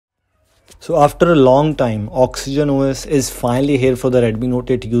So after a long time, Oxygen OS is finally here for the Redmi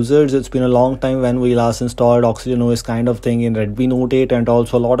Note 8 users. It's been a long time when we last installed Oxygen OS kind of thing in Redmi Note 8, and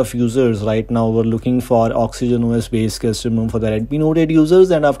also a lot of users right now were looking for Oxygen OS based custom ROM for the Redmi Note 8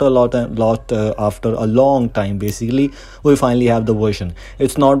 users. And after after a long time, basically, we finally have the version.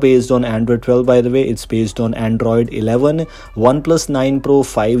 It's not based on Android 12, by the way. It's based on Android 11. OnePlus 9 Pro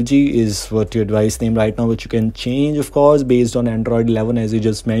 5G is what your device name right now, which you can change, of course, based on Android 11, as you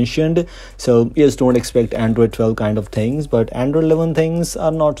just mentioned. So yes, don't expect Android 12 kind of things, but Android 11 things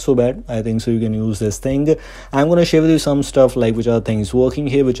are not so bad, I think. So you can use this thing. I'm going to share with you some stuff like which are the things working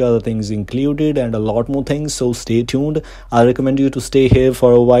here, which are the things included, and a lot more things. So stay tuned. I recommend you to stay here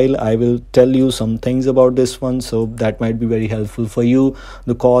for a while. I will tell you some things about this one, so that might be very helpful for you.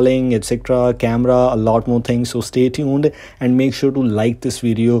 The calling, etc., camera, a lot more things. So stay tuned and make sure to like this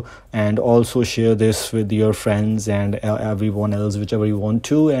video and also share this with your friends and everyone else, whichever you want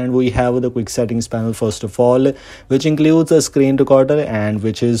to. And we have the quick settings panel first of all, which includes a screen recorder and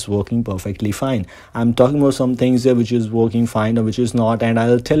which is working perfectly fine. I'm talking about some things there which is working fine or which is not, and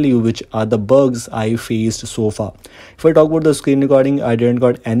I'll tell you which are the bugs I faced so far. If I talk about the screen recording, I didn't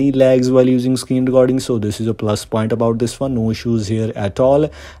got any lags while using screen recording, so this is a plus point about this one. No issues here at all,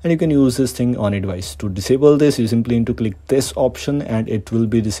 and you can use this thing on a device. To disable this, you simply need to click this option and it will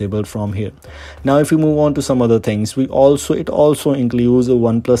be disabled from here. Now if you move on to some other things, it also includes a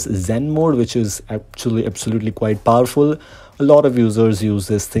OnePlus Zen Mode, which is actually absolutely quite powerful. A lot of users use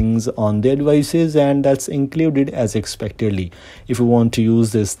these things on their devices, and that's included as expectedly. If you want to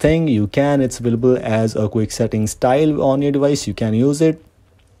use this thing, you can. It's available as a quick settings tile on your device. You can use it.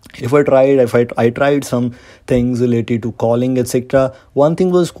 I tried some things related to calling, etc. One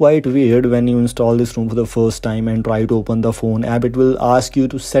thing was quite weird. When you install this ROM for the first time and try to open the phone app, it will ask you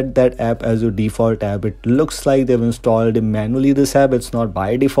to set that app as your default app. It looks like they've installed manually this app. It's not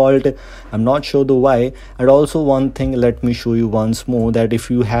by default. I'm not sure the why. And also one thing, let me show you once more, that if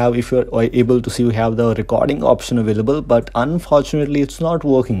you're able to see, you have the recording option available, but unfortunately it's not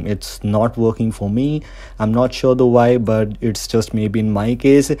working. It's not working for me. I'm not sure the why, but it's just maybe in my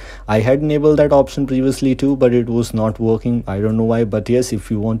case. I had enabled that option previously too, but it was not working. I don't know why, but yes,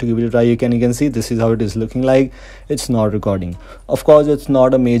 if you want to give it a try, you can see this is how it is looking like. It's not recording. Of course, it's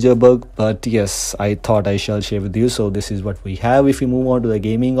not a major bug, but yes, I thought I shall share with you. So this is what we have. If you move on to the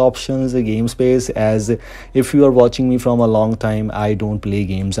gaming options, the game space, as if you are watching me from a long time, I don't play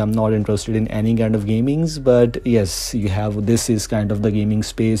games. I'm not interested in any kind of gamings, but yes, you have, this is kind of the gaming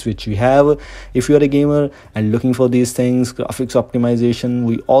space which you have. If you're a gamer and looking for these things, graphics optimization,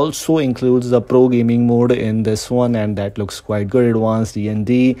 we also includes the pro gaming mode in this one, and that looks quite good. Advanced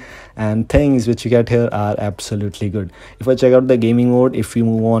D&D and things which you get here are absolutely good. If I check out the gaming mode, if you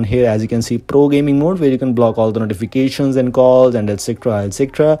move on here, as you can see, pro gaming mode, where you can block all the notifications and calls and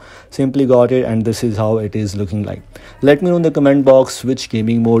etc. Simply got it, and this is how it is looking like. Let me know in the comment box which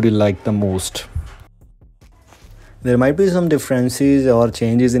gaming mode you like the most. There might be some differences or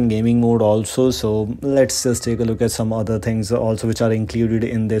changes in gaming mode also, so let's just take a look at some other things also which are included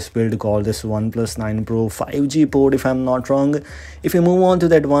in this build called this OnePlus 9 Pro 5G port, if I'm not wrong. If you move on to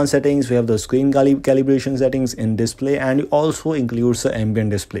the advanced settings, we have the screen calibration settings in display, and it also includes the ambient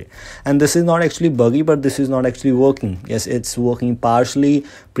display. And this is not actually buggy, but this is not actually working. Yes, it's working partially.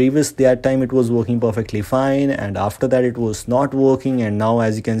 That time it was working perfectly fine, and after that it was not working, and now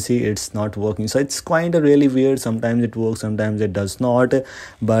as you can see it's not working. So it's kind of really weird. Sometimes it works, sometimes it does not.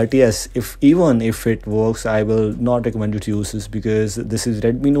 But yes, even if it works, I will not recommend you to use this, because this is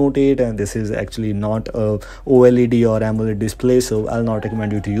Redmi Note 8 and this is actually not a OLED or AMOLED display, so I'll not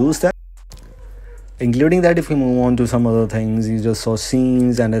recommend you to use that. Including that, if you move on to some other things, you just saw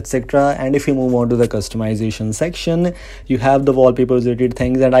scenes and etc. And if you move on to the customization section, you have the wallpapers related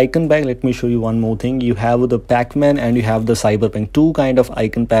things and icon pack. Let me show you one more thing. You have the Pac-Man and you have the Cyberpunk, two kind of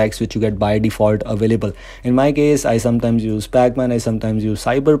icon packs which you get by default available. In my case, I sometimes use Pac-Man, I sometimes use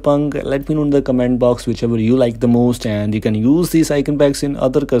Cyberpunk. Let me know in the comment box whichever you like the most, and you can use these icon packs in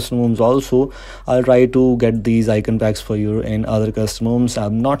other custom ROMs also. I'll try to get these icon packs for you in other custom ROMs.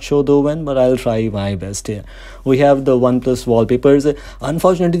 I'm not sure though when, but I'll try my best here. We have the OnePlus wallpapers.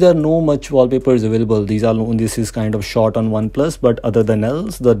 Unfortunately, there are no much wallpapers available. This is kind of short on OnePlus, but other than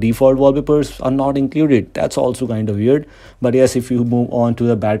else, the default wallpapers are not included. That's also kind of weird. But yes, if you move on to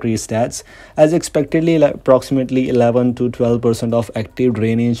the battery stats, as expectedly, approximately 11 to 12% of active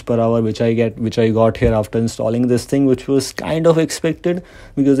drainage per hour, which I got here after installing this thing, which was kind of expected,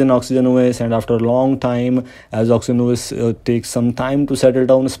 because in Oxygen OS and after a long time, as Oxygen OS takes some time to settle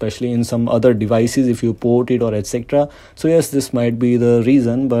down, especially in some other devices devices if you port it or etc. So yes, this might be the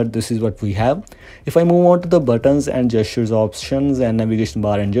reason, but this is what we have. If I move on to the buttons and gestures options and navigation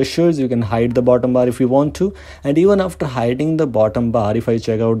bar and gestures, you can hide the bottom bar if you want to, and even after hiding the bottom bar, if I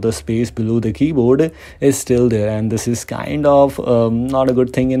check out the space below the keyboard is still there, and this is kind of not a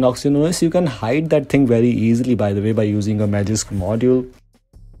good thing in Oxygen OS. You can hide that thing very easily, by the way, by using a Magisk module.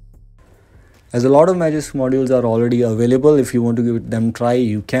 As a lot of Magisk modules are already available, if you want to give them try,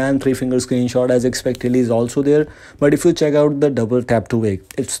 you can. 3-finger screenshot as expected is also there, but if you check out the double tap to wake,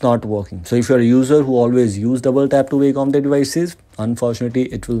 it's not working. So if you're a user who always use double tap to wake on the devices, unfortunately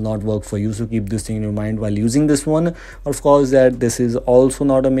it will not work for you. So keep this thing in your mind while using this one. Of course, that this is also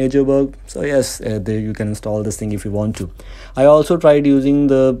not a major bug. So yes, there you can install this thing if you want to. I also tried using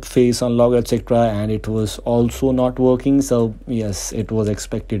the face unlock etc, and it was also not working. So yes, it was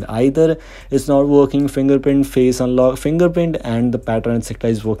expected. Either it's not working, fingerprint, face unlock, fingerprint and the pattern etc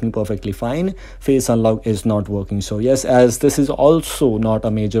is working perfectly fine, face unlock is not working. So yes, as this is also not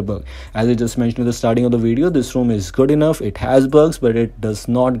a major bug, as I just mentioned at the starting of the video, this ROM is good enough. It has bugs, but it does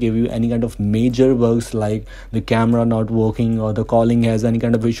not give you any kind of major bugs like the camera not working or the calling has any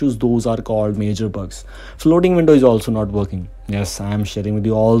kind of issues. Those are called major bugs. Floating window is also not working. Yes, I am sharing with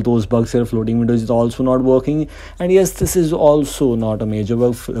you all those bugs here. Floating window is also not working, and yes, this is also not a major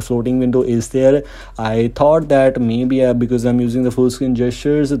bug. Floating window is there. I thought that maybe because I'm using the full screen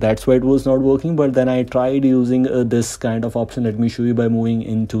gestures, that's why it was not working, but then I tried using this kind of option. Let me show you by moving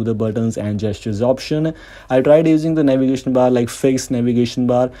into the buttons and gestures option. I tried using the navigation bar, like fixed navigation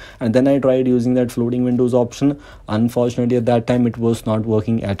bar, and then I tried using that floating windows option. Unfortunately, at that time it was not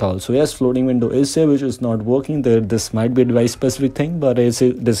working at all. So yes, floating window is there, which is not working. This might be a device specific thing, but this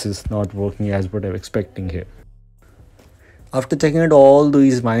is not working as what I'm expecting here. After checking out all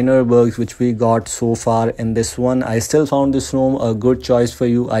these minor bugs which we got so far in this one, I still found this ROM a good choice for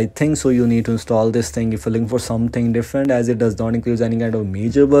you. I think so you need to install this thing if you're looking for something different, as it does not include any kind of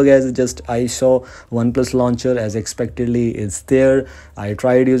major bug. As I saw OnePlus launcher as expectedly is there. I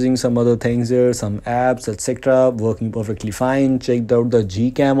tried using some other things there, some apps etc, working perfectly fine. Checked out the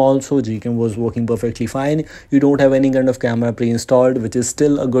Gcam also. Gcam was working perfectly fine. You don't have any kind of camera pre-installed, which is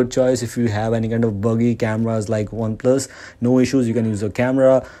still a good choice if you have any kind of buggy cameras like OnePlus. No issues, you can use a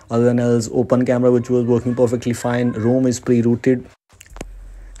camera. Other than else, open camera which was working perfectly fine. ROM is pre-rooted.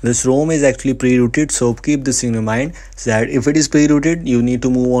 This ROM is actually pre-rooted, so keep this in your mind that if it is pre-rooted, you need to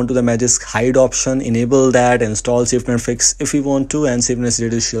move on to the Magisk hide option, enable that, install SafeNet Fix if you want to, and SafeNet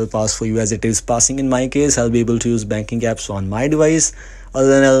status shall pass for you as it is passing. In my case, I'll be able to use banking apps on my device. Other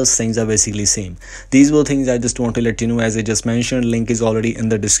than else, things are basically same. These were things I just want to let you know. As I just mentioned, link is already in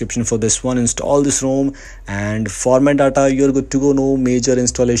the description for this one. Install this ROM and format data, you're good to go. No major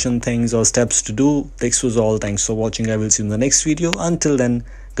installation things or steps to do. This was all. Thanks for watching. I will see you in the next video. Until then,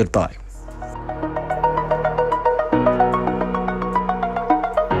 goodbye.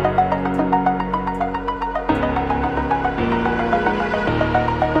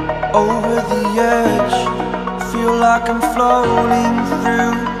 Over the edge, feel like I'm floating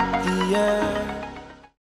through